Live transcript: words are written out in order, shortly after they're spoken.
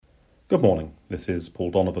Good morning. This is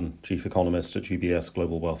Paul Donovan, Chief Economist at UBS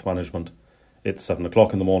Global Wealth Management. It's 7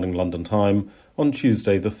 o'clock in the morning London time on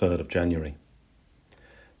Tuesday the 3rd of January.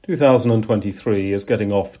 2023 is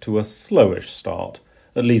getting off to a slowish start,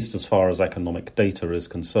 at least as far as economic data is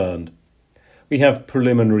concerned. We have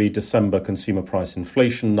preliminary December consumer price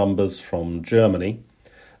inflation numbers from Germany.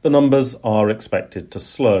 The numbers are expected to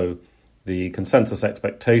slow. The consensus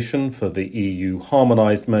expectation for the EU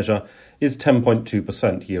harmonised measure is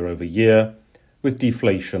 10.2% year over year, with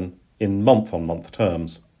deflation in month-on-month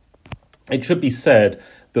terms. It should be said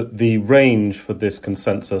that the range for this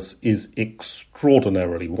consensus is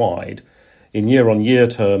extraordinarily wide. In year-on-year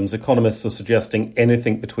terms, economists are suggesting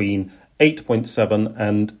anything between 8.7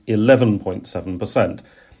 and 11.7%,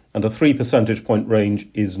 and a 3 percentage point range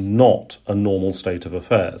is not a normal state of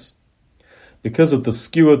affairs. Because of the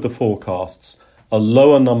skew of the forecasts, a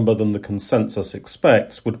lower number than the consensus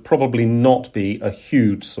expects would probably not be a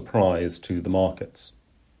huge surprise to the markets.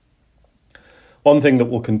 One thing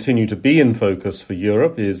that will continue to be in focus for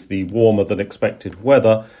Europe is the warmer than expected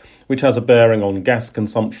weather, which has a bearing on gas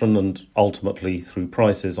consumption and ultimately through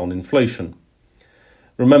prices on inflation.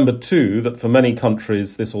 Remember too that for many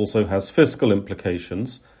countries this also has fiscal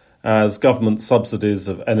implications, as government subsidies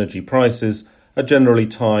of energy prices are generally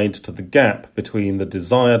tied to the gap between the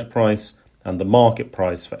desired price and the market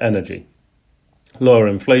price for energy. Lower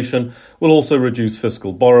inflation will also reduce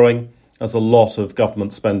fiscal borrowing, as a lot of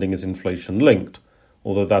government spending is inflation-linked,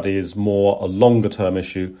 although that is more a longer-term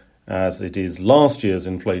issue, as it is last year's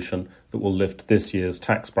inflation that will lift this year's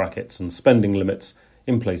tax brackets and spending limits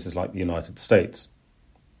in places like the United States.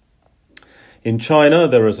 In China,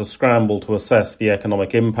 there is a scramble to assess the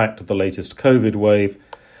economic impact of the latest COVID wave.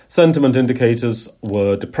 Sentiment indicators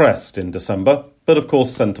were depressed in December, but of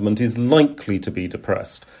course sentiment is likely to be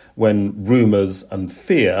depressed when rumours and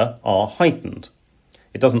fear are heightened.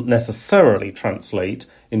 It doesn't necessarily translate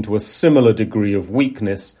into a similar degree of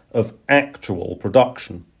weakness of actual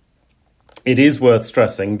production. It is worth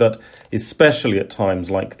stressing that, especially at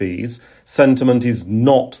times like these, sentiment is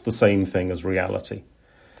not the same thing as reality.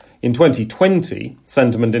 In 2020,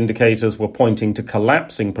 sentiment indicators were pointing to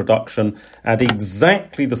collapsing production at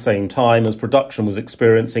exactly the same time as production was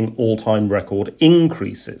experiencing all-time record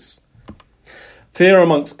increases. Fear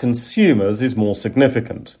amongst consumers is more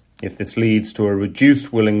significant, if this leads to a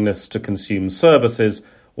reduced willingness to consume services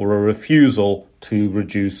or a refusal to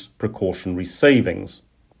reduce precautionary savings.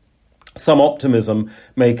 Some optimism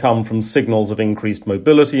may come from signals of increased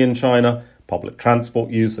mobility in China, public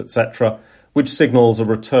transport use, etc., which signals a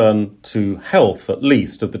return to health, at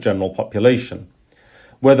least, of the general population.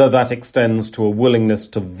 Whether that extends to a willingness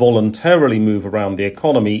to voluntarily move around the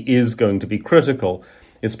economy is going to be critical,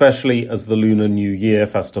 especially as the Lunar New Year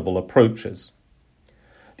festival approaches.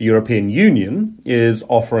 The European Union is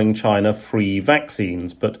offering China free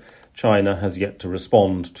vaccines, but China has yet to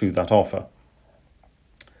respond to that offer.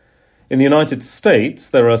 In the United States,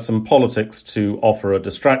 there are some politics to offer a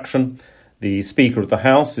distraction. The Speaker of the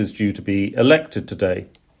House is due to be elected today.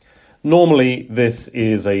 Normally, this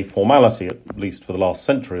is a formality, at least for the last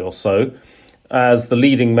century or so, as the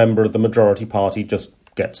leading member of the majority party just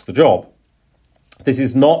gets the job. This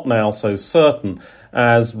is not now so certain,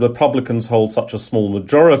 as Republicans hold such a small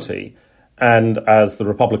majority, and as the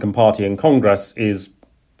Republican Party in Congress is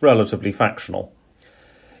relatively factional.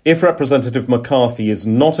 If Representative McCarthy is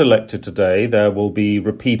not elected today, there will be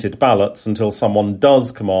repeated ballots until someone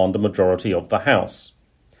does command a majority of the House.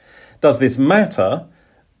 Does this matter?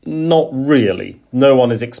 Not really. No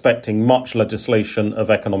one is expecting much legislation of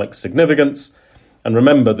economic significance, and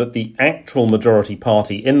remember that the actual majority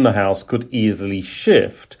party in the House could easily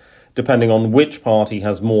shift depending on which party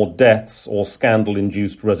has more deaths or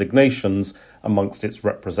scandal-induced resignations amongst its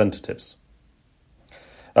representatives.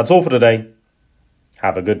 That's all for today.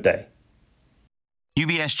 Have a good day.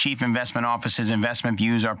 UBS Chief Investment Office's investment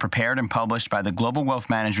views are prepared and published by the global wealth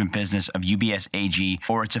management business of UBS AG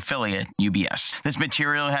or its affiliate, UBS. This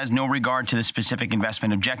material has no regard to the specific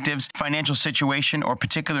investment objectives, financial situation, or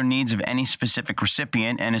particular needs of any specific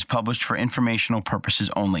recipient and is published for informational purposes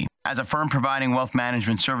only. As a firm providing wealth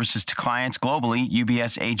management services to clients globally,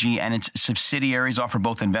 UBS AG and its subsidiaries offer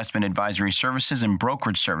both investment advisory services and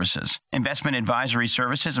brokerage services. Investment advisory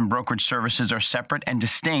services and brokerage services are separate and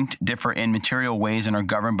distinct, differ in material ways, and are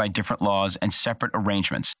governed by different laws and separate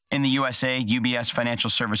arrangements. In the USA, UBS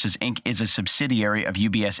Financial Services Inc. is a subsidiary of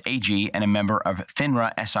UBS AG and a member of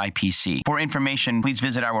FINRA SIPC. For information, please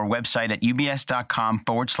visit our website at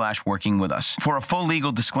ubs.com/working with us. For a full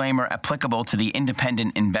legal disclaimer applicable to the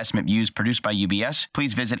independent investment views produced by UBS,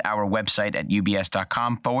 please visit our website at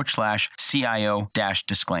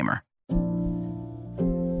ubs.com/CIO-disclaimer.